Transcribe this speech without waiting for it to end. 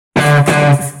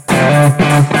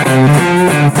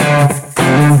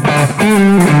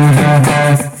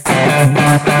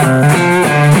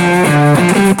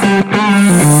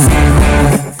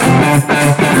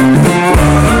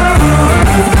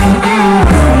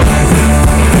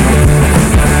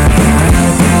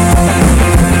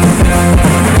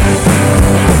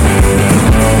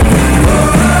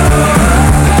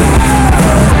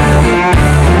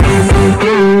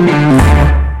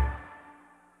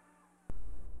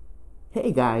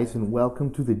Hey guys, and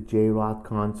welcome to the J-Rod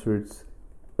Concerts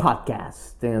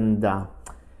podcast. And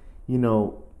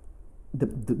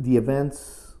the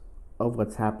events of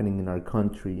what's happening in our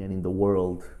country and in the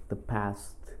world the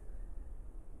past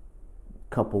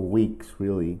couple weeks,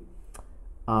 really,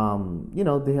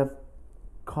 they have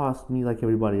caused me, like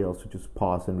everybody else, to just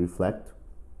pause and reflect.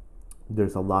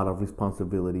 There's a lot of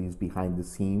responsibilities behind the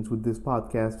scenes with this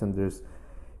podcast, and there's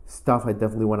stuff I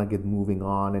definitely want to get moving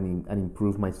on and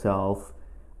improve myself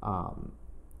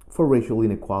for racial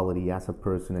inequality as a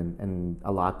person, and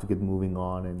a lot to get moving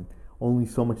on, and only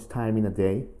so much time in a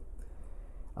day.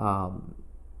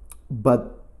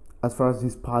 But as far as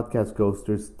this podcast goes,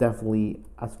 there's definitely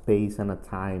a space and a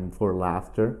time for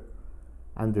laughter,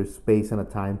 and there's space and a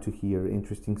time to hear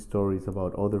interesting stories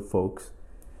about other folks,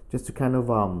 just to kind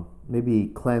of maybe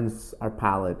cleanse our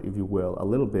palate, if you will, a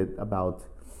little bit about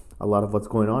a lot of what's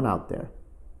going on out there.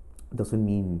 Doesn't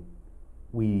mean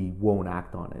we won't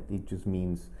act on it. It just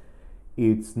means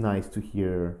it's nice to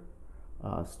hear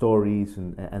stories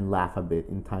and laugh a bit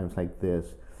in times like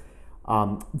this.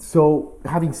 So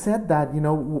having said that,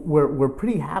 we're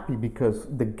pretty happy because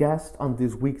the guest on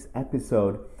this week's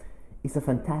episode is a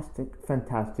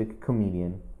fantastic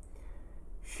comedian.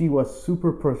 She was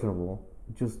super personable,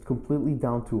 just completely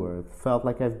down to earth. Felt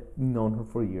like I've known her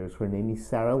for years. Her name is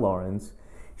Sarah Lawrence.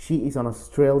 She is an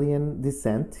Australian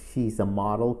descent. She's a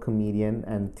model, comedian,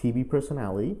 and TV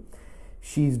personality.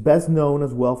 She's best known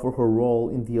as well for her role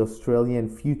in the Australian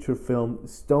feature film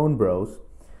Stone Bros,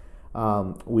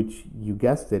 which, you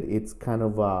guessed it, it's kind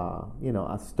of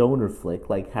a stoner flick,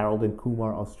 like Harold and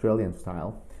Kumar Australian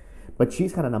style. But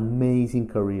she's had an amazing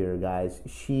career, guys.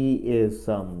 She is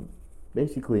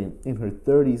basically in her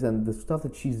 30s, and the stuff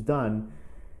that she's done,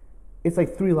 it's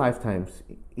like 3 lifetimes.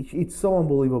 It's so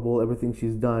unbelievable, everything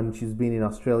she's done. She's been in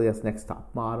Australia's Next Top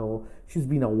Model. She's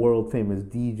been a world-famous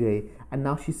DJ. And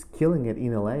now she's killing it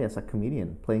in LA as a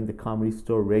comedian, playing the Comedy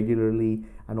Store regularly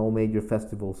and all major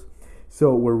festivals.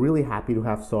 So we're really happy to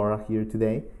have Sarah here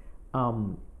today.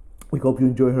 We hope you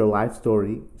enjoy her life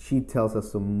story. She tells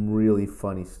us some really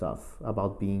funny stuff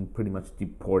about being pretty much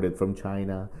deported from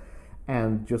China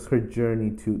and just her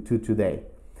journey to today.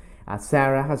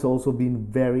 Sarah has also been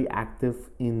very active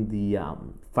in the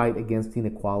fight against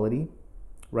inequality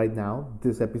right now.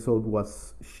 This episode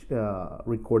was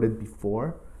recorded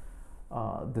before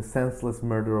the senseless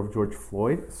murder of George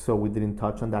Floyd, so we didn't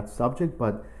touch on that subject,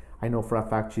 but I know for a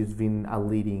fact she's been a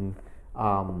leading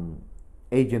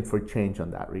agent for change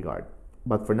on that regard.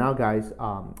 But for now, guys,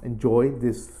 enjoy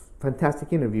this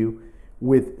fantastic interview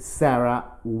with Sarah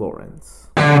Lawrence.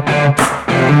 There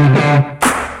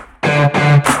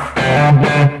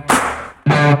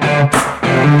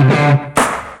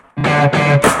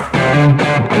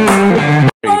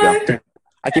you go.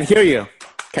 I can hear you.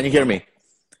 Can you hear me?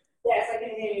 Yes, I can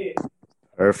hear you.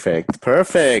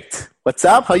 Perfect. What's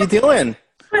up? How you doing?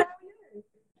 How are you?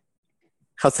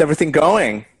 How's everything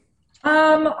going?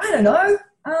 I don't know.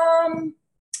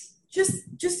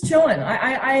 Just chilling.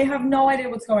 I have no idea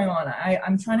what's going on.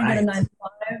 I'm trying to get a 9 to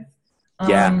 5.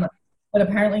 Yeah. But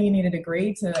apparently you need a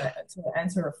degree to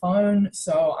answer a phone.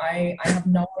 So I have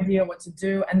no idea what to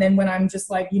do. And then when I'm just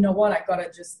like, you know what, I got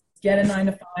to just get a 9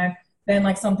 to 5, then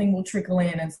like something will trickle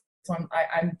in. And so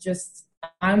I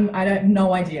have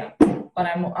no idea, but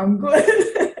I'm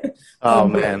good. Oh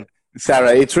man.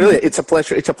 Sarah, it's a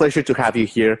pleasure to have you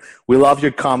here. We love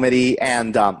your comedy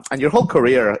and your whole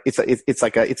career. It's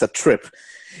a trip.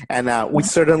 And we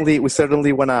certainly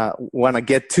wanna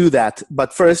get to that.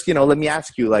 But first, let me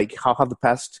ask you, like, how have the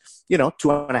past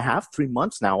 2.5, 3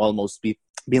 months now almost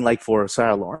been like for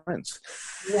Sarah Lawrence?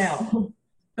 Yeah,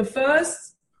 the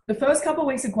first couple of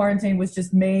weeks of quarantine was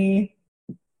just me,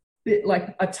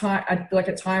 like a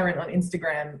tyrant on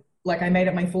Instagram. Like I made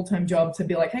it my full-time job to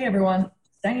be like, hey everyone,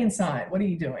 stay inside. What are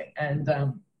you doing? And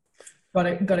got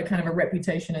a kind of a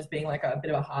reputation as being like a bit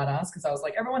of a hard ass because I was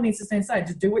like, everyone needs to stay inside.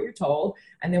 Just do what you're told,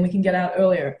 and then we can get out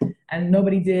earlier. And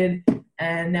nobody did,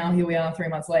 and now here we are 3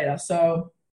 months later.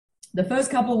 So the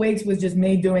first couple of weeks was just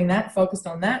me doing that, focused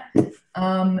on that.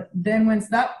 Then once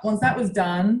that was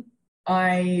done,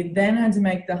 I then had to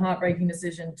make the heartbreaking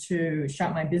decision to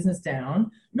shut my business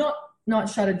down. Not not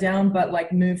shut it down, but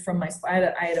like move from I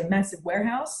had a massive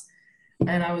warehouse,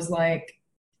 and I was like,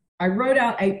 I wrote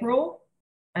out April,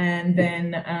 and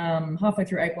then halfway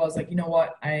through April, I was like, you know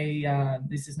what,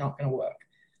 this is not going to work.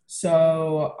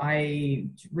 So I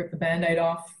ripped the Band-Aid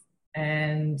off,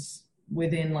 and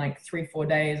within like 3-4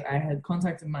 days, I had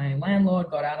contacted my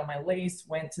landlord, got out of my lease,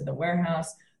 went to the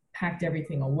warehouse, packed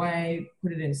everything away,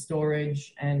 put it in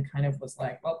storage, and kind of was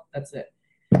like, well, that's it.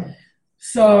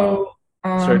 So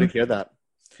sorry to hear that.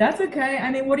 That's okay.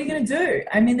 I mean, what are you going to do?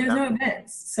 I mean, there's no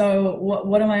events. So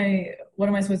what am I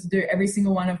supposed to do? Every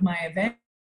single one of my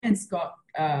events got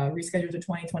rescheduled to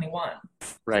 2021.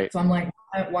 Right. So I'm like,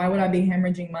 why would I be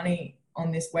hemorrhaging money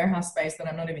on this warehouse space that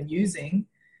I'm not even using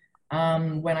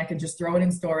when I could just throw it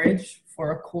in storage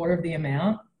for a quarter of the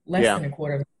amount, less than a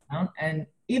quarter of the amount. And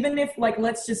even if, like,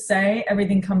 let's just say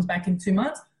everything comes back in 2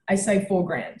 months, I save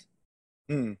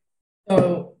 $4,000.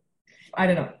 So I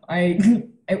don't know.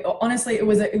 Honestly, it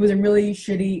was a really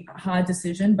shitty, hard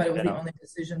decision, but it was the only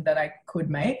decision that I could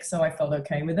make. So I felt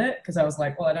okay with it because I was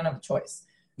like, well, I don't have a choice.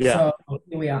 So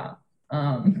here we are.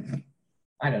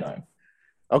 I don't know.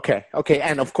 Okay.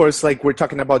 And of course, like, we're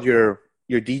talking about your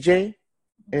DJ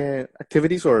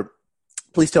activities, or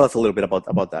please tell us a little bit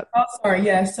about that. Oh, sorry.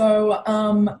 Yeah. So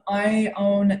I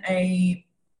own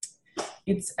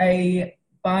it's a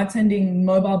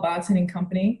mobile bartending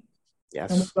company.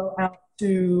 Yes. And we go out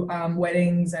to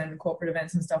weddings and corporate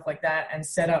events and stuff like that and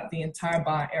set up the entire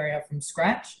bar area from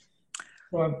scratch.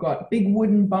 So I've got big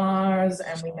wooden bars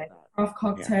and we make craft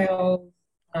cocktails.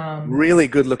 Really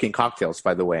good looking cocktails,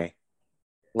 by the way.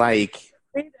 Like,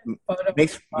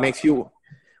 makes you,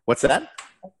 what's that?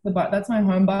 That's my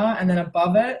home bar, and then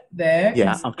above it there.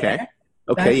 Yeah. Okay.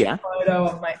 That's a photo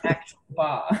of my actual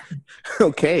bar.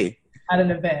 Okay. At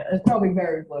an event. It's probably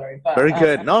very blurry, but very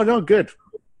good. No, good.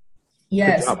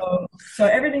 Yeah, so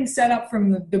everything's set up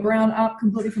from the ground up,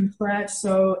 completely from scratch.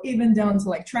 So even down to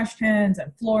like trash cans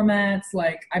and floor mats,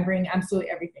 like I bring absolutely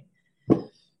everything.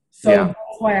 So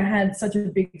that's why I had such a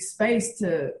big space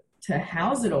to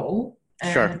house it all.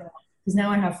 And, sure. Because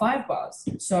now I have 5 bars.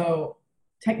 So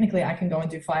technically I can go and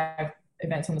do 5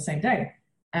 events on the same day.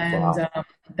 And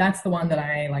that's the one that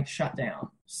I like shut down.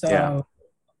 So.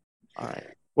 All right.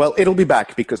 Well, it'll be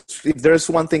back, because if there's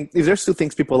 2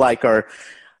 things people like are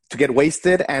to get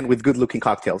wasted and with good looking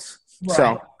cocktails. Right.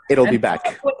 So it'll be back.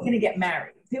 People are going to get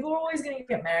married. People are always going to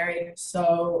get married.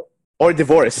 So. Or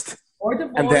divorced.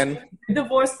 And then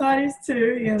divorce parties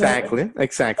too. You know?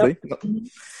 Exactly.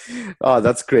 Oh,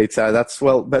 that's great.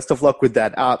 Best of luck with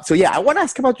that. So I want to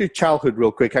ask about your childhood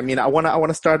real quick. I mean, I want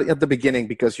to start at the beginning,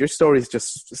 because your story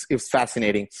is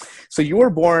fascinating. So you were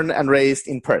born and raised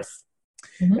in Perth.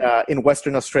 In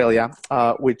Western Australia,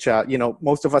 which,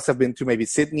 most of us have been to maybe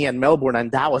Sydney and Melbourne,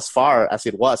 and that was far as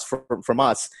it was from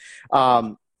us.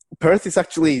 Perth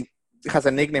has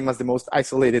a nickname as the most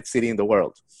isolated city in the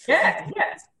world. Yeah.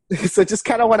 So just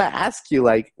kind of want to ask you,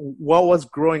 like, what was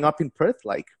growing up in Perth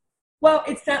like? Well,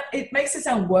 it makes it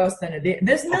sound worse than it is.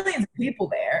 There's millions of people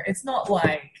there. It's not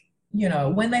like,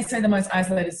 when they say the most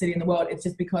isolated city in the world, it's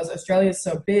just because Australia is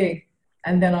so big.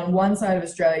 And then on one side of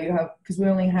Australia, you have, because we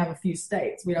only have a few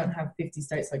states. We don't have 50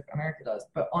 states like America does.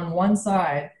 But on one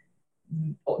side,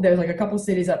 there's like a couple of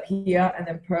cities up here, and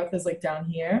then Perth is like down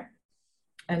here.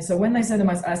 And so when they say the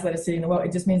most isolated city in the world,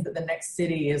 it just means that the next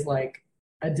city is like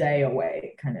a day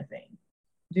away kind of thing.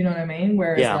 Do you know what I mean?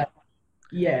 Whereas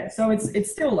so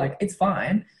it's still like, it's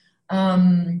fine.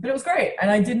 But it was great.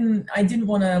 And I didn't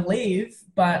want to leave,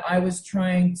 but I was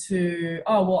trying to,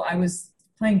 I was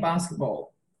playing basketball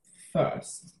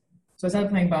first. So I started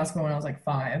playing basketball when I was like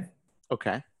 5.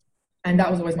 Okay. And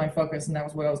that was always my focus, and that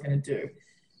was what I was going to do.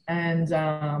 And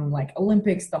like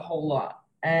Olympics, the whole lot.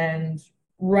 And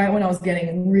right when I was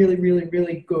getting really, really,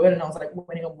 really good and I was like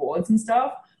winning awards and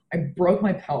stuff, I broke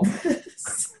my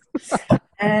pelvis.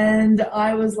 And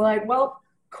I was like, well,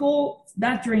 cool,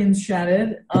 that dream's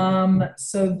shattered.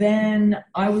 So then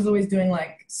I was always doing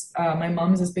like, my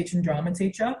mom is a speech and drama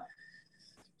teacher.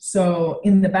 So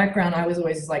in the background, I was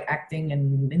always like acting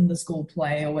and in the school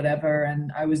play or whatever.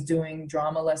 And I was doing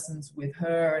drama lessons with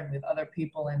her and with other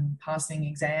people and passing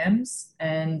exams.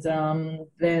 And so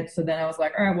then I was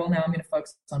like, all right, well, now I'm going to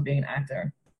focus on being an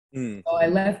actor. So I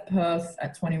left Perth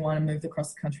at 21 and moved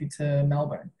across the country to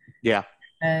Melbourne. Yeah.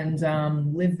 And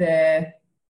lived there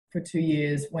for 2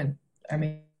 years.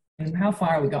 How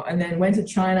far are we going? And then went to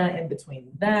China in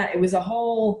between that. It was a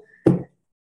whole...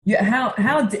 Yeah,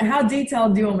 how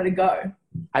detailed do you want me to go?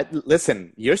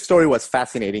 Listen, your story was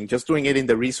fascinating. Just doing it in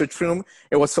the research room,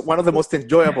 it was one of the most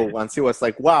enjoyable ones. It was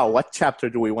like, wow, what chapter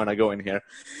do we want to go in here?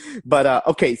 But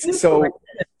okay, so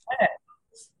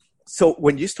So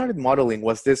when you started modeling,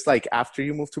 was this like after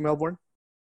you moved to Melbourne?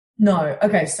 No.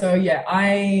 Okay. So yeah,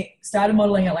 I started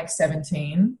modeling at like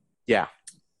 17. Yeah.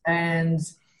 And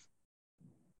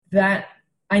that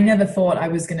I never thought I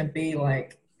was going to be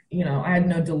like, I had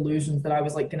no delusions that I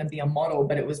was like going to be a model,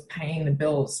 but it was paying the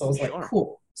bills. So I was like,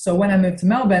 cool. So when I moved to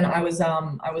Melbourne, I was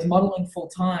modeling full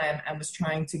time and was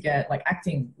trying to get like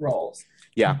acting roles.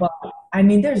 Yeah. But I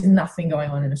mean, there's nothing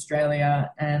going on in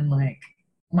Australia. And like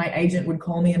my agent would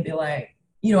call me and be like,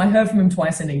 I heard from him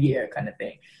twice in a year kind of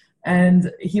thing.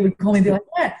 And he would call me and be like,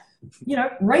 yeah,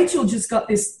 Rachel just got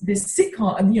this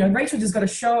sitcom, Rachel just got a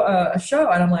show.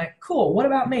 And I'm like, cool. What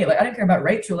about me? Like, I don't care about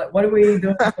Rachel. Like, what are we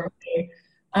doing for me?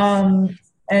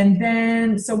 And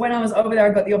then, so when I was over there,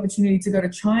 I got the opportunity to go to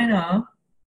China,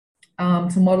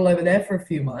 to model over there for a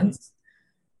few months.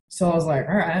 So I was like,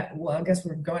 all right, well, I guess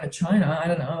we're going to China. I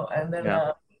don't know. And then,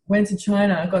 went to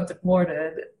China, got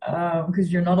deported, because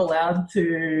you're not allowed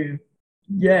to,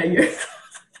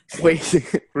 Wait,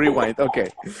 rewind. Okay.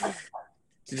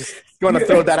 You want to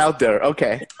throw that out there.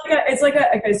 Okay.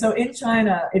 Okay, so in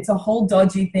China, it's a whole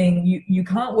dodgy thing. You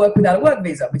can't work without a work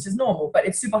visa, which is normal, but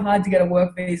it's super hard to get a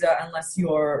work visa unless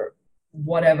you're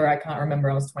whatever. I can't remember.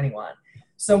 I was 21.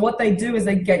 So what they do is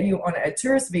they get you on a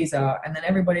tourist visa, and then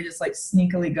everybody just like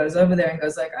sneakily goes over there and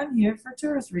goes like, I'm here for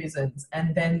tourist reasons.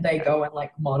 And then they go and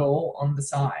like model on the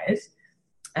side.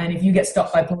 And if you get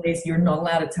stopped by police, you're not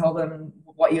allowed to tell them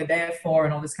what you're there for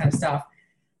and all this kind of stuff.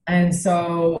 And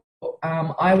so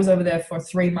I was over there for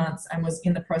 3 months and was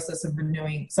in the process of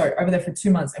over there for 2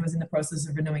 months and was in the process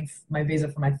of renewing my visa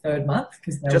for my third month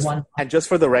because And just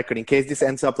for the record, in case this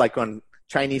ends up like on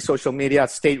Chinese social media,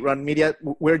 state-run media,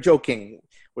 we're joking.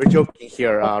 We're joking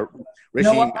here.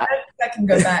 Regime. No, I don't think I can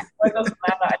go back. It doesn't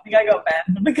matter. I think I got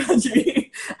banned from the country.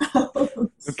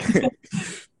 Okay.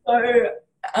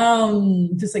 So,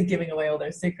 just like giving away all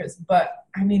their secrets. But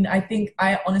I mean, I think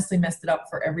I honestly messed it up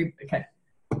for okay.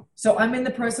 So I'm in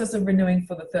the process of renewing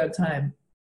for the third time.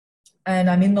 And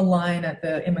I'm in the line at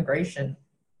the immigration.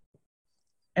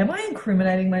 Am I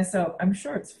incriminating myself? I'm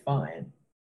sure it's fine.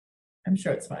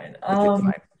 It's fine.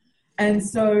 And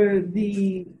so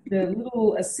the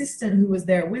little assistant who was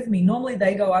there with me, normally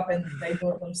they go up and they do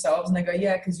it themselves and they go,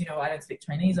 yeah, because, I don't speak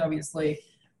Chinese, obviously.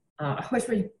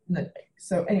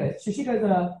 So anyway, so she goes,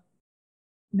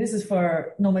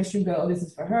 normally she would go, this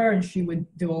is for her, and she would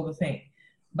do all the thing.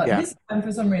 But this time,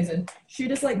 for some reason, she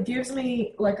just like gives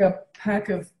me like a pack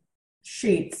of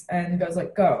sheets and goes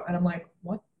like, go. And I'm like,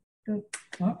 what the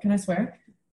fuck? Can I swear?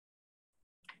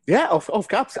 Yeah, of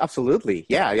course, absolutely.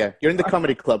 Yeah. You're in the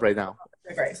comedy club right now.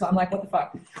 Great. So I'm like, what the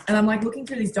fuck? And I'm like looking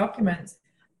through these documents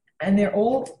and they're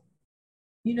all,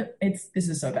 this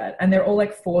is so bad. And they're all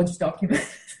like forged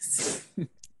documents.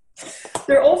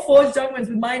 They're all forged documents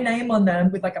with my name on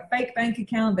them with like a fake bank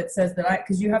account that says that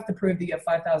because you have to prove that you have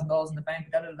 $5,000 in the bank,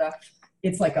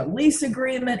 It's like a lease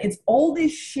agreement. It's all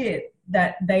this shit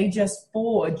that they just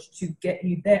forged to get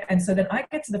you there. And so then I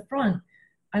get to the front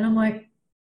and I'm like,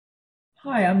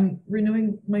 hi, I'm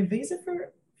renewing my visa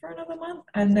for another month.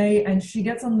 And she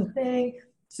gets on the thing,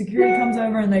 security comes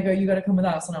over and they go, you got to come with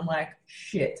us. And I'm like,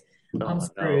 shit, I'm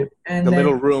screwed. No. And the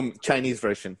little room, Chinese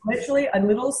version. Literally a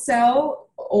little cell,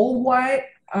 all white,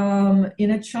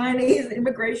 in a Chinese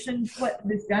immigration.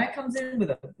 This guy comes in with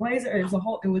a blazer. It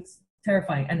was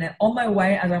terrifying. And then on my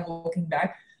way, as I'm walking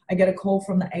back, I get a call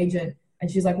from the agent. And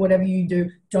she's like, whatever you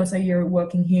do, don't say you're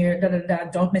working here.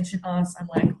 Don't mention us. I'm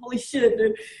like, holy shit,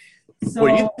 dude. So,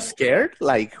 were you scared?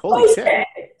 Like, holy shit.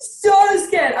 So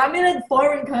scared. I'm in a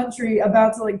foreign country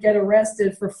about to like get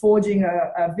arrested for forging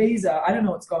a visa. I don't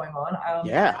know what's going on.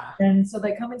 And so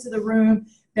they come into the room.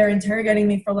 They're interrogating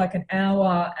me for like an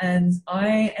hour. And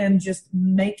I am just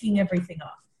making everything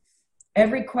up.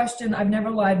 Every question, I've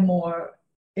never lied more,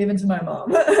 even to my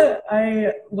mom.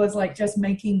 I was like just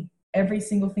making every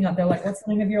single thing up. They're like, what's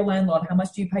the name of your landlord? How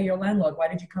much do you pay your landlord? Why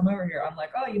did you come over here? I'm like,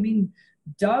 oh, you mean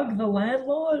Doug, the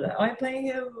landlord? I pay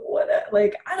him what?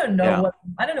 Like, I don't know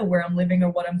I don't know where I'm living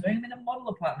or what I'm doing. I'm in a model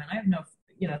apartment. I have no,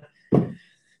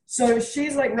 So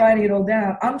she's like writing it all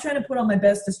down. I'm trying to put on my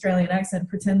best Australian accent,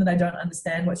 pretend that I don't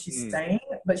understand what she's saying,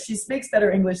 but she speaks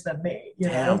better English than me,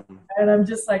 know? And I'm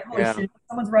just like, holy shit,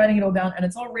 someone's writing it all down and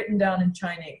it's all written down in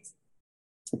Chinese.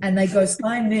 And they go,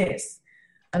 sign this.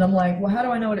 And I'm like, well, how do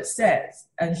I know what it says?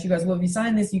 And she goes, well, if you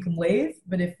sign this, you can leave.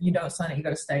 But if you don't sign it, you got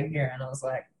to stay here. And I was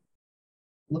like,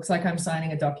 looks like I'm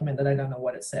signing a document that I don't know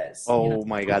what it says. Oh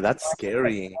my God, that's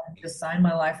scary. I just sign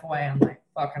my life away. I'm like,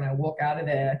 fuck. And I walk out of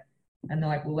there and they're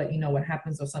like, we'll let you know what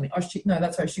happens or something. Oh, no,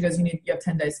 that's right. She goes, you have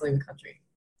 10 days to leave the country.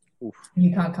 Oof.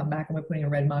 You can't come back and we're putting a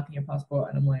red mark in your passport.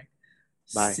 And I'm like,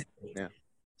 bye. Yeah.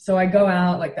 So I go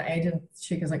out, like the agent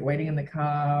chick is like waiting in the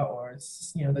car, or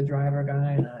it's, the driver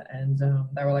guy, and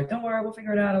they were like, "Don't worry, we'll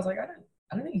figure it out." I was like, I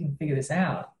don't think you can figure this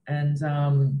out. And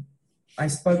I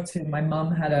spoke to my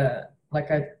mom had a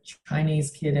Chinese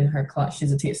kid in her class.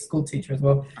 She's a school teacher as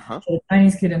well. Uh-huh. She had a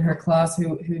Chinese kid in her class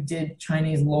who did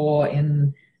Chinese law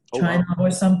in China wow.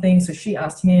 or something. So she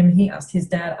asked him, he asked his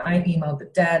dad. I emailed the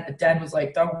dad. The dad was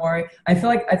like, "Don't worry." I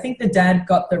think the dad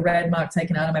got the red mark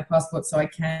taken out of my passport, so I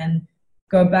can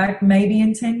go back maybe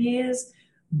in 10 years.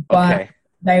 But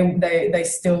they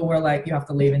still were like, "You have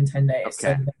to leave in 10 days."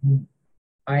 Okay.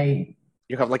 So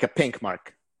you have like a pink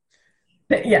mark.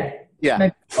 Yeah.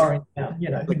 Yeah. Orange now,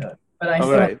 who knows. But I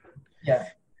All right. Yeah.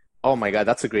 Oh my God,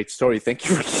 that's a great story. Thank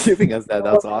you for giving us that.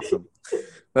 That's awesome.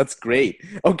 That's great.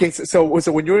 Okay, so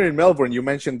when you were in Melbourne, you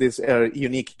mentioned these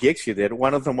unique gigs you did.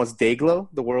 One of them was Dayglow,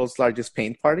 the world's largest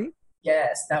paint party.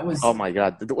 Yes, that was. Oh my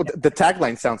God, the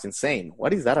tagline sounds insane.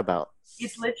 What is that about?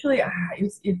 It's literally,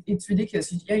 it's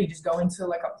ridiculous. You just go into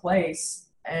like a place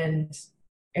and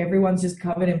everyone's just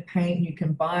covered in paint. You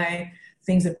can buy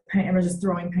things of paint. Everyone's just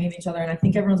throwing paint at each other, and I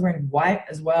think everyone's wearing white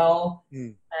as well.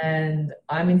 And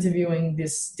I'm interviewing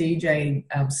this DJ,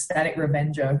 Static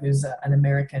Revenger, who's an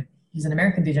American. He's an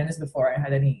American DJ. And this is before I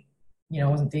had any, I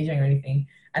wasn't DJing or anything.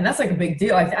 And that's like a big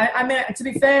deal. I mean, to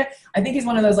be fair, I think he's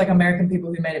one of those like American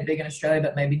people who made it big in Australia,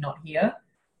 but maybe not here.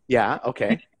 Yeah.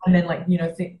 Okay. And then like,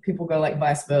 people go like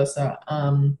vice versa.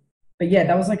 But yeah,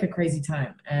 that was like a crazy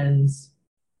time, and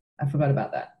I forgot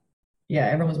about that. Yeah,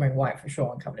 everyone was wearing white for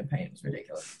sure and covered in paint. It was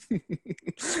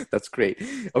ridiculous. That's great.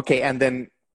 Okay, and then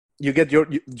you get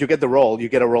the role. You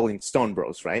get a role in Stone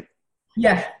Bros, right?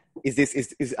 Yeah.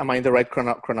 Am I in the right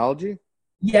chronology?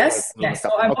 Yes. Yes. So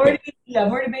I've already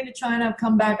been to China. I've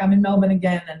come back. I'm in Melbourne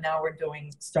again, and now we're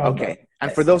doing Stone Bros. Okay.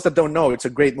 And for those that don't know, it's a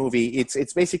great movie.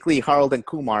 It's basically Harold and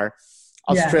Kumar,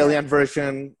 Australian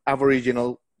version,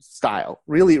 Aboriginal style.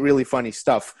 Really, really funny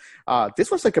stuff.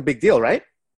 This was like a big deal, right?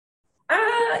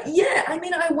 Yeah, I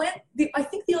mean, I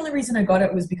think the only reason I got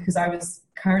it was because I was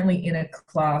currently in a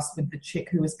class with the chick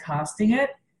who was casting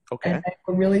it. Okay. And they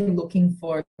were really looking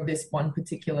for this one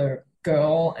particular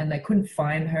girl, and they couldn't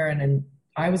find her. And then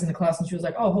I was in the class, and she was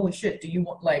like, "Oh, holy shit, do you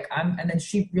want and then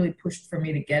she really pushed for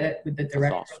me to get it with the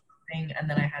director thing. And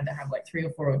then I had to have like 3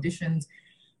 or 4 auditions,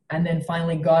 and then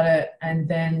finally got it. And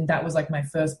then that was like my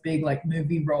first big like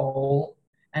movie role.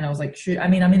 And I was like, shoot,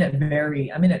 I'm in it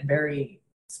very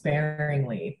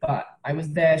sparingly, but I was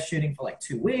there shooting for like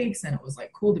 2 weeks, and it was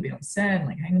like cool to be on set and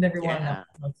like hang with everyone. Yeah. That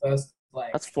was my first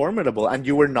That's formidable. And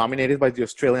you were nominated by the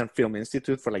Australian Film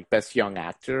Institute for like Best Young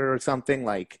Actor or something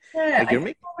like. Yeah,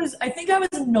 I think I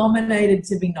was nominated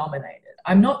to be nominated.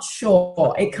 I'm not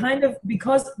sure. It kind of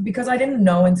because I didn't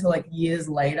know until like years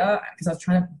later, because I was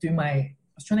trying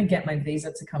to get my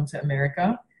visa to come to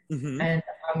America. Mm-hmm. And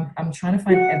I'm trying to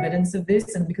find evidence of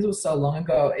this, and because it was so long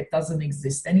ago, it doesn't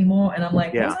exist anymore. And I'm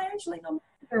like, was I actually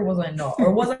nominated, or was I not?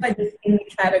 Or wasn't I just in the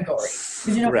category?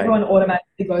 Because everyone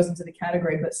automatically goes into the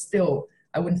category, but still,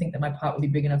 I wouldn't think that my part would be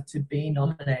big enough to be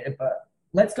nominated. But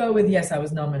let's go with yes, I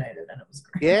was nominated, and it was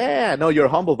great. Yeah, no, you're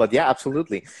humble, but yeah,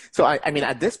 absolutely. So I mean,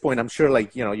 at this point, I'm sure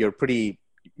like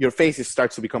your face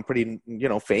starts to become pretty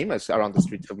famous around the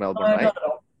streets of Melbourne, right?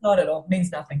 Not at all.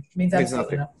 Means nothing. Means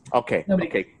absolutely nothing. Okay.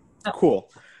 Okay. Cool.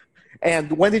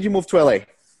 And when did you move to LA?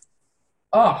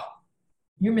 Oh,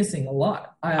 you're missing a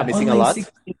lot. I'm missing a lot?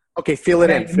 Okay, fill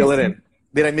it in.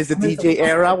 Did I miss the DJ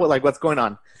era? What's going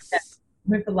on? Yeah.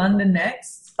 Move to London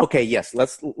next. Okay, yes.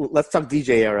 Let's talk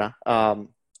DJ era.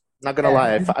 Not gonna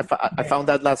lie, I found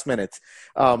that last minute.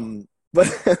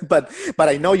 But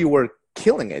I know you were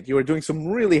killing it. You were doing some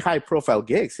really high profile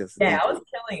gigs. Yeah, I was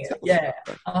killing it. Yeah.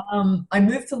 I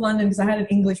moved to London because I had an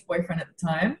English boyfriend at the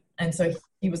time. And so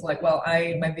he was like, well,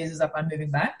 my visa's up, I'm moving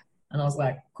back. And I was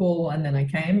like, cool. And then I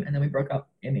came, and then we broke up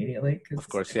immediately. Of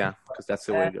course, yeah, because that's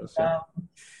the way it goes. Yeah.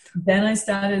 Then I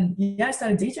started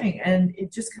DJing, and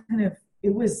it just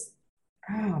it was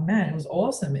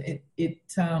awesome. It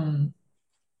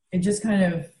just kind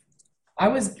of, I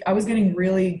was getting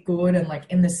really good and like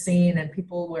in the scene, and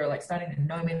people were like starting to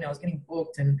know me, and I was getting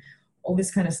booked and all this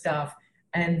kind of stuff.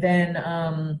 And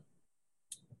then,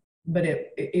 but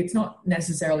it's not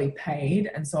necessarily paid.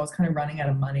 And so I was kind of running out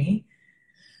of money.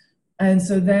 And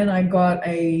so then I got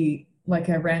a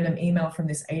random email from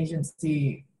this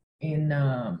agency in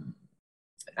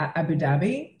Abu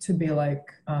Dhabi to be like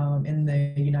in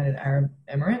the United Arab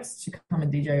Emirates to come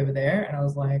and DJ over there. And I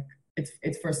was like,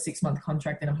 it's for a 6-month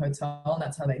contract in a hotel, and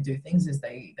that's how they do things, is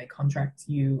they contract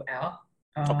you out.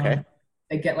 Okay.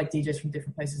 They get like DJs from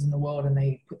different places in the world, and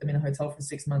they put them in a hotel for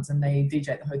 6 months, and they DJ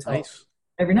at the hotel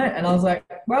every night. And I was like,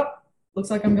 well, looks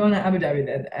like I'm going to Abu Dhabi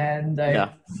then. And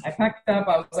I packed up.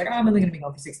 I was like, oh, I'm only going to be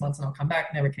gone for 6 months and I'll come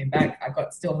back. Never came back. I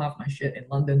got still half my shit in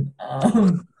London.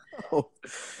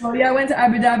 Well, yeah, I went to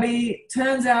Abu Dhabi.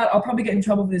 Turns out I'll probably get in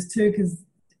trouble for this too, because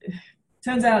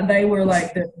turns out they were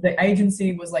like, the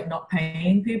agency was like not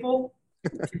paying people.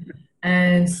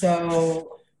 And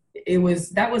so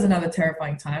that was another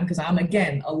terrifying time, because I'm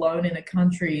again alone in a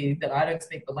country that I don't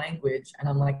speak the language, and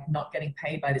I'm like not getting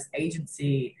paid by this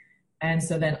agency. And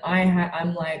so then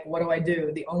I'm like, what do I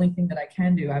do? The only thing that I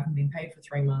can do, I haven't been paid for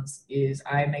 3 months, is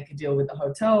I make a deal with the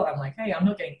hotel. I'm like, hey, I'm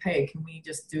not getting paid. Can we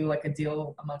just do like a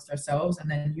deal amongst ourselves? And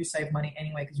then you save money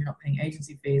anyway because you're not paying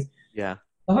agency fees. Yeah.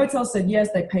 The hotel said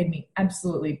yes. They paid me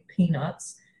absolutely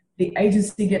peanuts. The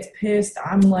agency gets pissed.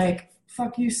 I'm like,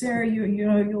 fuck you, Sarah.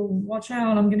 You'll watch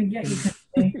out. I'm going to get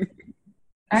you.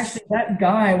 Actually, that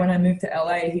guy, when I moved to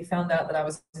LA, he found out that I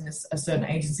was in a certain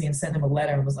agency and sent him a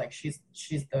letter and was like, he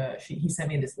sent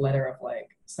me this letter of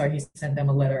like, so he sent them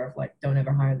a letter of like, don't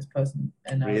ever hire this person.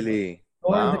 And really?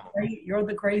 Like, you're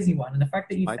the crazy one. And the fact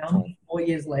that you found me 4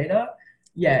 years later,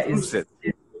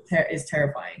 is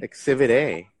terrifying. Exhibit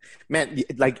A. Man,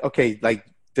 like, okay, like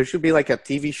there should be like a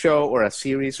TV show or a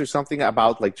series or something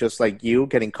about like just like you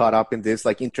getting caught up in this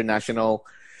like international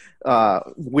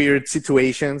weird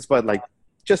situations, but like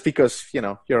just because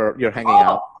you're hanging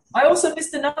out. I also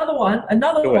missed another one. I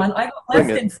got left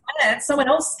in France. Someone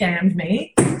else scammed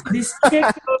me. This chick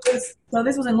so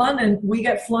this was in London. We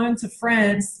get flown to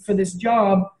France for this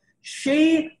job.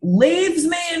 She leaves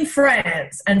me in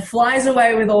France and flies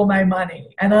away with all my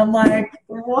money. And I'm like,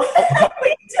 what are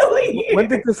we doing here? When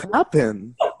did this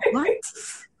happen? What?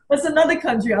 That's another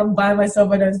country. I'm by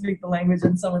myself. I don't speak the language,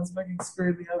 and someone's fucking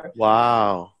screwed me over.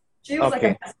 Wow. She was like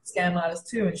a massive scam artist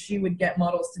too, and she would get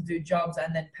models to do jobs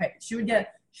and then pay.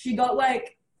 She got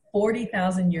like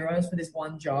 40,000 euros for this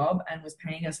one job and was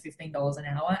paying us $15 an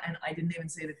hour, and I didn't even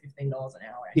see the $15 an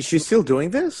hour. Is she still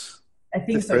doing this? I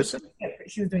think this so. Person?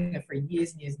 She was doing it for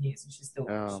years and years and years, and she's still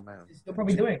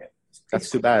probably doing it. That's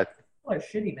too bad. Oh,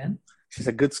 shitty, man. She's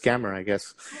a good scammer, I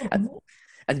guess.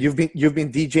 And you've been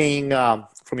DJing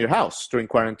from your house during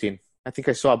quarantine. I think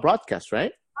I saw a broadcast,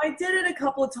 right? I did it a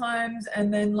couple of times,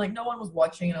 and then like no one was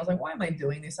watching, and I was like, why am I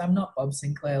doing this? I'm not Bob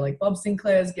Sinclair. Like Bob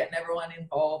Sinclair's getting everyone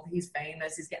involved. He's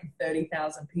famous. He's getting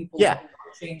 30,000 people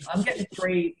watching. I'm getting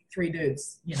three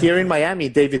dudes. Here in Miami,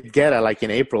 David Guetta, like in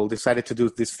April, decided to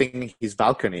do this thing in his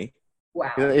balcony.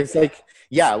 Wow. It's like,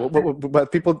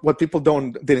 but what people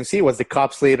didn't see was the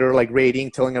cops later like raiding,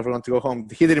 telling everyone to go home.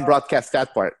 He didn't broadcast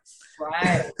that part.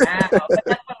 Right. Wow. But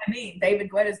that's what I mean.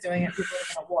 David Guetta's doing it. People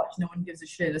are going to watch. No one gives a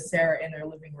shit. A Sarah in their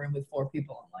living room with 4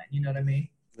 people online. You know what I mean?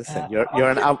 Listen, you're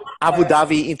an Abu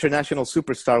Dhabi international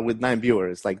superstar with 9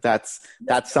 viewers. Like that's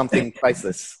something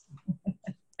priceless.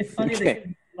 It's funny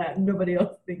that nobody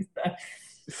else thinks that.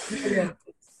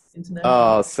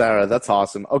 Oh, Sarah, that's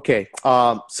awesome. Okay.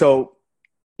 So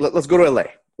let's go to LA.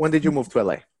 When did you move to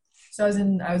LA? So I was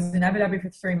in Abu Dhabi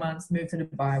for 3 months, moved to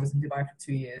Dubai. I was in Dubai for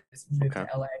 2 years, moved to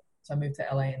LA. So I moved to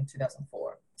LA in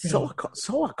 2004.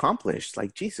 So accomplished.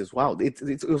 Like, Jesus, wow.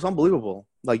 It was unbelievable.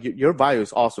 Like, your bio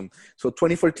is awesome. So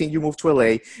 2014, you moved to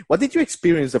LA. What did you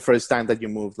experience the first time that you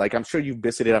moved? Like, I'm sure you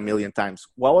visited a million times.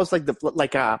 What was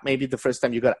maybe the first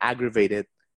time you got aggravated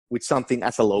with something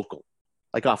as a local?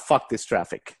 Like, oh, fuck this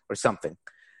traffic or something.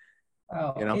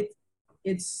 Oh,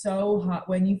 it's so hard.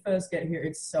 When you first get here,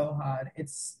 it's so hard.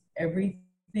 It's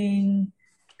everything.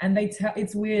 And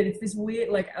it's weird. It's this weird,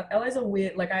 like, LA's a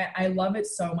weird, like, I love it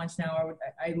so much now.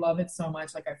 I love it so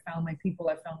much. Like, I found my people.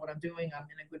 I found what I'm doing. I'm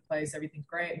in a good place. Everything's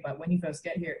great. But when you first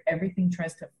get here, everything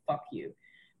tries to fuck you.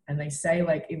 And they say,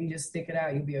 like, if you just stick it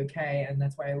out, you'll be okay. And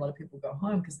that's why a lot of people go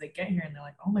home, because they get here and they're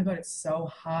like, oh my God, it's so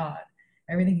hard.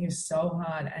 Everything here is so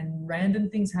hard. And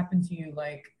random things happen to you.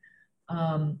 Like,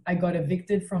 I got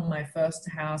evicted from my first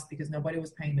house because nobody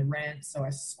was paying the rent. So I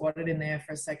squatted in there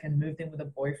for a second, moved in with a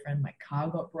boyfriend. My car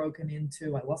got broken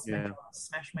into. I lost my car,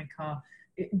 smashed my car.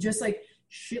 It just like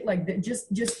shit like that.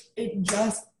 It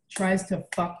just tries to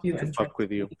fuck you and fuck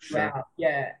with you. Sure.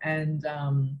 Yeah. And,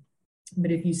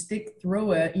 but if you stick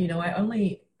through it,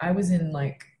 I was in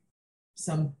like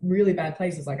some really bad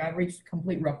places. Like, I've reached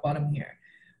complete rock bottom here,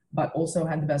 but also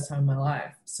had the best time of my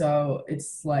life. So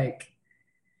it's like,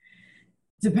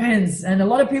 depends. And a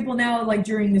lot of people now, like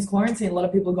during this quarantine, a lot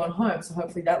of people have gone home. So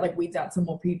hopefully that like weeds out some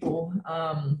more people.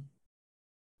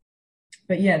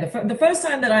 But yeah, the first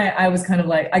time that I was kind of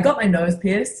like, I got my nose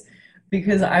pierced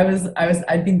because I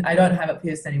don't have it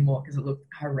pierced anymore because it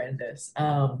looked horrendous.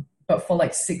 But for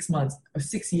like 6 months or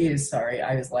 6 years,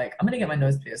 I was like, I'm going to get my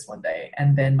nose pierced one day.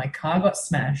 And then my car got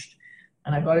smashed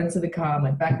and I got into the car,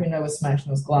 my back window was smashed and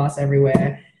there was glass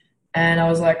everywhere. And I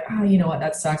was like, oh, you know what?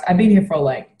 That sucks. I've been here for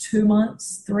like 2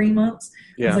 months, 3 months.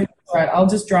 I was like, all right, I'll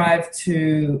just drive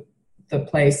to the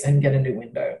place and get a new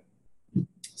window.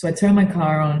 So I turn my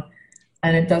car on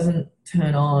and it doesn't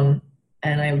turn on.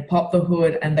 And I pop the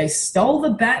hood and they stole the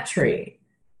battery.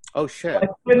 Oh, shit. I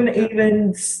couldn't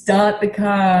even start the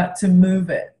car to move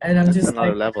it. And I'm That's just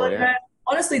another like, level, yeah.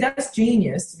 honestly, that's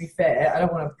genius, to be fair. I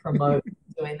don't want to promote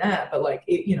doing that. But like,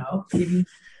 if you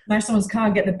smash someone's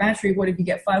car, get the battery, what if you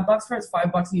get $5 for it? It's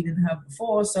 $5 you didn't have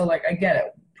before. So like, I get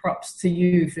it. Props to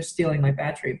you for stealing my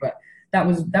battery. But that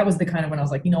was the kind of when I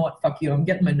was like, you know what? Fuck you. I'm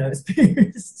getting my nose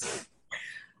pierced.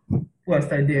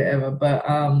 Worst idea ever. But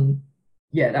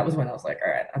yeah, that was when I was like, all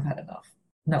right, I've had enough.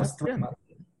 And that was 3 months.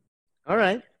 All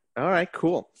right,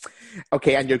 cool.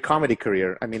 Okay, and your comedy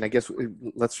career. I mean, I guess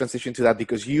let's transition to that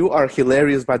because you are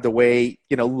hilarious, by the way.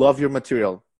 Love your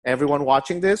material. Everyone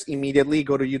watching this, immediately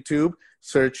go to YouTube,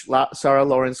 search Sarah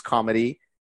Lawrence comedy,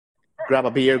 grab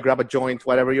a beer, grab a joint,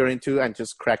 whatever you're into, and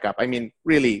just crack up. I mean,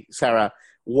 really, Sarah,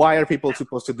 why are people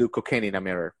supposed to do cocaine in a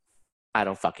mirror? I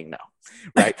don't fucking know,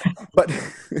 right?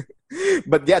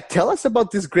 But yeah, tell us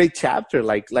about this great chapter.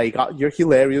 Like you're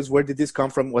hilarious. Where did this come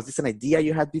from? Was this an idea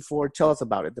you had before? Tell us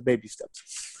about it, the baby steps.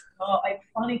 Oh, it's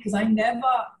funny because I never,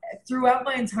 throughout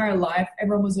my entire life,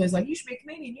 everyone was always like, you should be a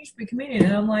comedian, you should be a comedian.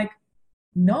 And I'm like,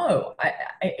 no,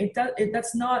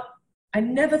 that's not, I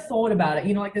never thought about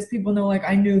it. Like there's people know, like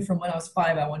I knew from when I was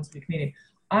 5, I wanted to be a comedian.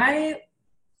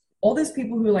 All these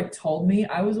people who like told me,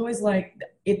 I was always like,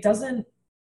 it doesn't,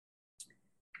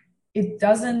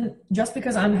 just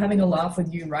because I'm having a laugh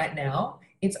with you right now,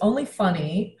 it's only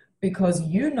funny because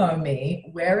you know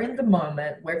me, we're in the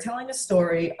moment, we're telling a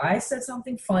story, I said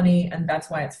something funny, and that's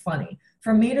why it's funny.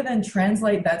 For me to then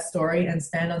translate that story and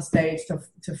stand on stage to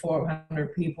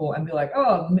 400 people and be like,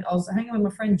 oh, I was hanging with my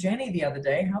friend Jenny the other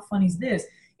day, how funny is this?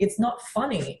 It's not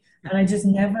funny. And I just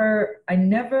it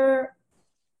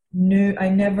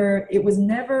was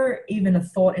never even a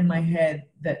thought in my head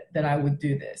that I would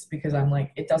do this because I'm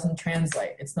like, it doesn't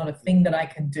translate. It's not a thing that I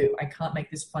can do. I can't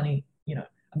make this funny.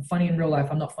 I'm funny in real life.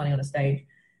 I'm not funny on a stage.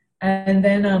 And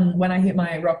then when I hit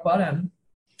my rock bottom,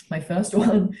 my first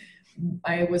one,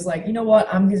 I was like, you know what?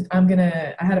 I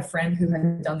had a friend who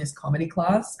had done this comedy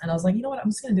class and I was like, you know what? I'm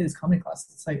just going to do this comedy class.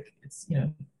 It's like,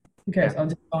 who cares? I'll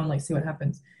just go and like see what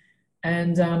happens.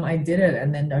 And I did it.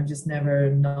 And then I've just never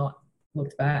not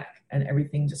looked back and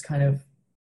everything just kind of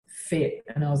fit.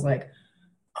 And I was like,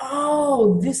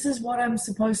 oh, this is what I'm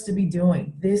supposed to be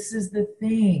doing. This is the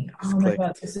thing. Oh my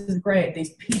God, this is great.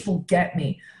 These people get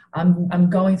me. I'm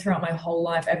going throughout my whole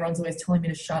life. Everyone's always telling me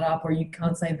to shut up or you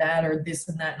can't say that or this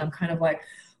and that. And I'm kind of like,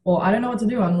 well, I don't know what to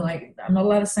do. I'm like, I'm not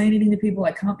allowed to say anything to people.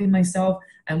 I can't be myself.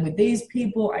 And with these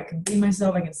people, I can be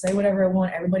myself. I can say whatever I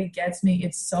want. Everybody gets me.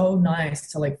 It's so nice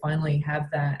to like finally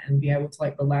have that and be able to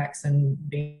like relax and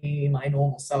be my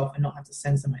normal self and not have to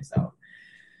censor myself.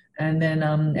 And then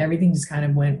everything just kind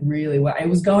of went really well. It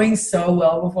was going so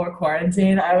well before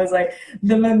quarantine. I was like,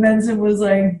 the momentum was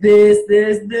like this.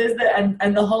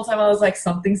 And the whole time I was like,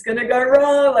 something's going to go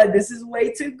wrong. Like, this is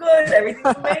way too good.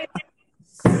 Everything's amazing.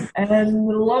 And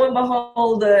lo and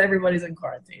behold, everybody's in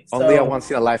quarantine. Only a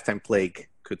once-in-a-lifetime plague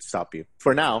could stop you.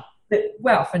 For now.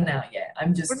 Well, for now, yeah.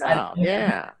 I'm just... For now,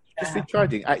 yeah. Just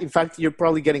recharging. In fact, you're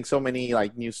probably getting so many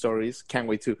like news stories. Can't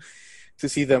wait to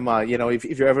see them.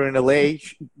 If you're ever in LA,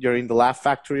 you're in the Laugh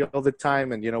Factory all the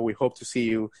time. And, we hope to see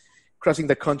you crossing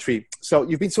the country. So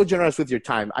you've been so generous with your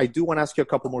time. I do want to ask you a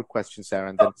couple more questions, Sarah,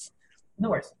 and then no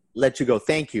worries. Let you go.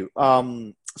 Thank you.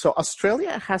 So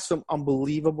Australia has some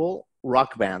unbelievable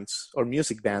rock bands or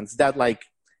music bands that, like,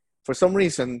 for some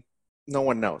reason, no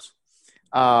one knows.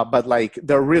 But, like,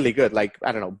 they're really good. Like,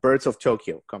 I don't know, Birds of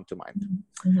Tokyo come to mind.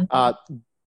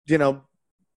 Mm-hmm.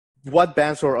 What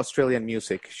bands or Australian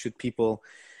music should people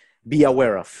be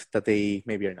aware of that they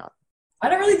maybe are not? I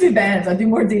don't really do bands. I do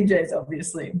more DJs,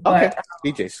 obviously. But,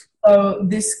 okay, DJs. So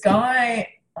this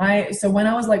guy... So when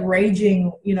I was like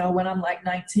raging, when I'm like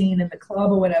 19 in the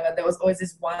club or whatever, there was always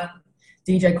this one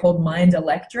DJ called Mind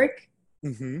Electric.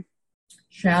 Mm-hmm.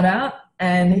 Shout out.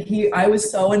 And I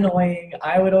was so annoying.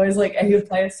 I would always he would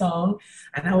play a song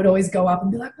and I would always go up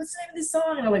and be like, what's the name of this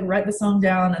song? And I'd like write the song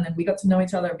down. And then we got to know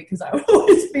each other because I would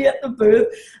always be at the booth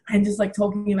and just like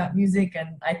talking about music.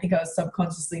 And I think I was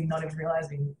subconsciously not even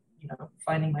realizing,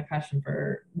 finding my passion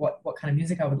for what kind of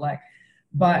music I would like.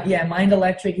 But yeah, Mind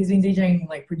Electric, he's been DJing,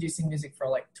 like producing music for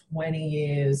like 20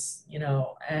 years,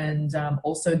 and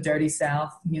also Dirty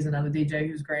South. He's another DJ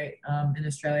who's great in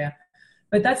Australia.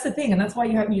 But that's the thing. And that's why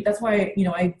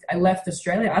I left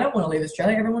Australia. I don't want to leave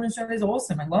Australia. Everyone in Australia is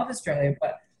awesome. I love Australia,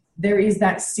 but there is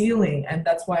that ceiling. And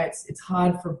that's why it's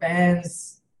hard for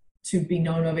bands to be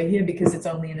known over here because it's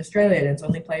only in Australia and it's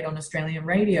only played on Australian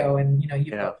radio. And, you know,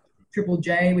 you've got Triple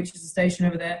J, which is a station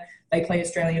over there. They play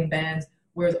Australian bands.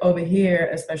 Whereas over here,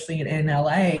 especially in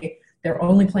LA, they're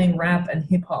only playing rap and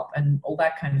hip hop and all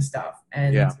that kind of stuff.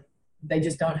 And they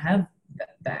just don't have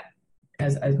that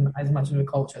as much of a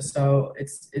culture. So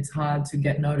it's hard to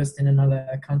get noticed in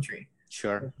another country.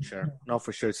 Sure. No,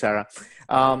 for sure, Sarah.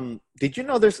 Did you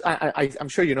know I'm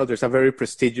sure you know there's a very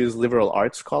prestigious liberal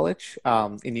arts college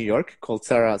in New York called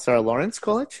Sarah Lawrence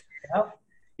College? Yep.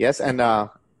 Yes, and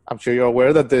I'm sure you're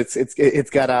aware that it's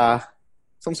got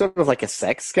some sort of like a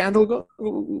sex scandal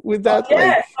with that. Oh,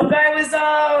 yeah, some guy was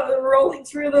rolling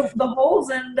through the halls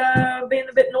and being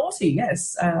a bit naughty.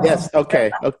 Yes. Yes.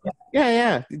 Okay.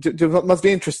 Yeah. It must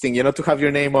be interesting, you know, to have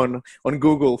your name on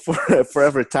Google for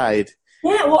Forever Tide.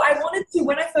 Yeah, well, I wanted to,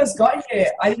 when I first got here,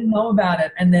 I didn't know about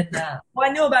it. And then, I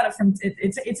knew about it from,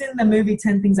 it's in the movie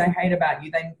 10 Things I Hate About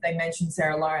You. They mentioned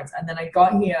Sarah Lawrence. And then I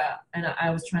got here and I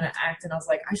was trying to act and I was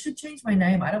like, I should change my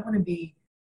name. I don't want to be,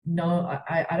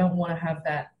 I don't want to have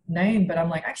that name. But I'm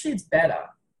like, actually, it's better,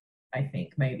 I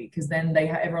think, maybe. Because then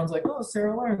everyone's like, oh,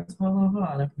 Sarah Lawrence, blah, blah,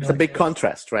 blah. It's a big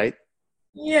contrast, right?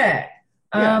 Yeah.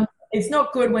 It's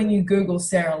not good when you Google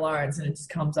Sarah Lawrence and it just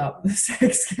comes up with a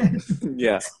sex scandal.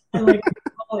 Yeah. Like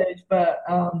college, but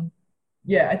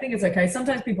I think it's okay.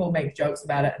 Sometimes people make jokes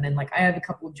about it, and then like I have a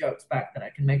couple of jokes back that I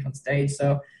can make on stage.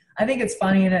 So I think it's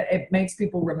funny, and it makes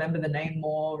people remember the name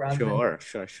more rather than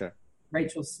sure.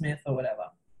 Rachel Smith or whatever.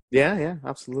 Yeah,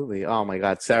 absolutely. Oh my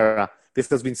God, Sarah, this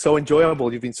has been so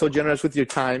enjoyable. You've been so generous with your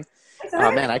time.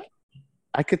 Man,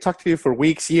 I could talk to you for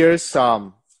weeks, years.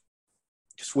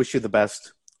 Just wish you the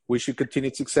best. Wish you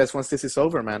continued success once this is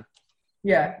over, man.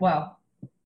 Yeah, wow.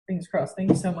 Fingers crossed. Thank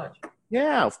you so much.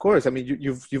 Yeah, of course. I mean,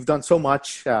 you've done so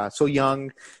much, so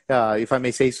young, if I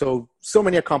may say so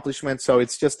many accomplishments. So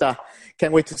it's just,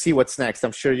 can't wait to see what's next.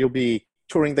 I'm sure you'll be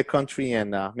touring the country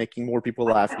and making more people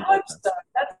laugh. I hope so.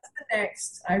 That's the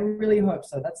next. I really hope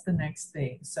so. That's the next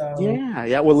thing. So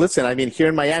yeah. Well, listen, I mean, here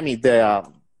in Miami,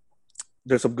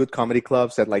 there's some good comedy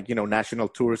clubs that, like, you know, national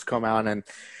tours come out, and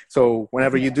so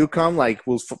whenever you do come, like,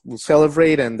 we'll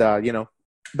celebrate, and you know,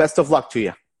 best of luck to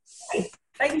you.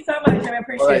 Thank you so much. I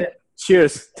appreciate it.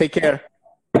 Cheers. Take care.